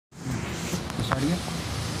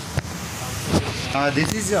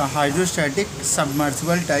This is a hydrostatic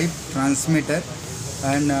submersible type transmitter,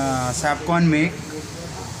 and Sapcon make.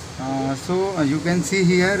 So you can see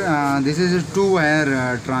here, this is a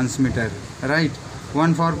two-wire transmitter, right?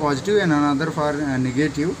 One for positive and another for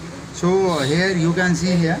negative. So here you can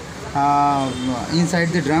see here, inside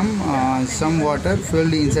the drum, some water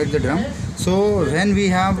filled inside the drum. So when we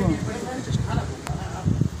have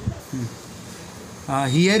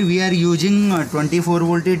here we are using 24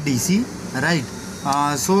 voltage DC, right?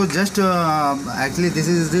 So just actually this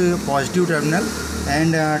is the positive terminal,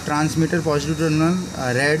 and transmitter positive terminal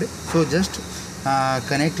red. So just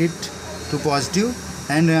connect it to positive,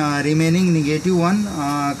 and remaining negative one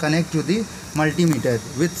connect to the multimeter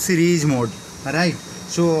with series mode, right?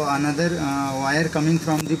 So another wire coming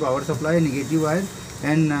from the power supply, negative wire,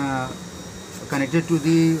 and connected to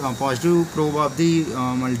the positive probe of the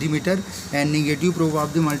multimeter, and negative probe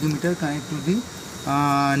of the multimeter connect to the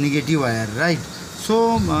negative wire, right?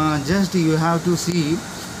 So just you have to see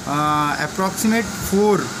approximate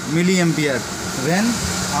 4 milliampere when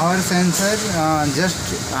our sensor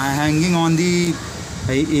just hanging on the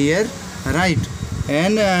air, right?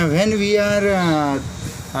 And when we are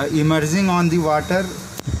immersing on the water,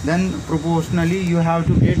 then proportionally you have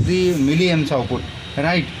to get the milliamps output,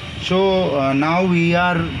 right? So now we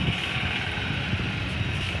are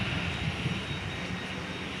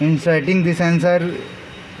inserting the sensor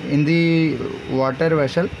in the water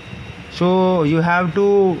vessel. So you have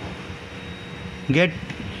to get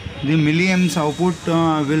the milliamps output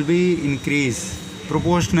will be increased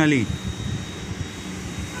proportionally.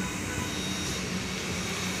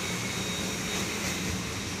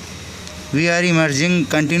 We are immersing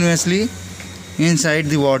continuously inside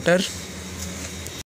the water.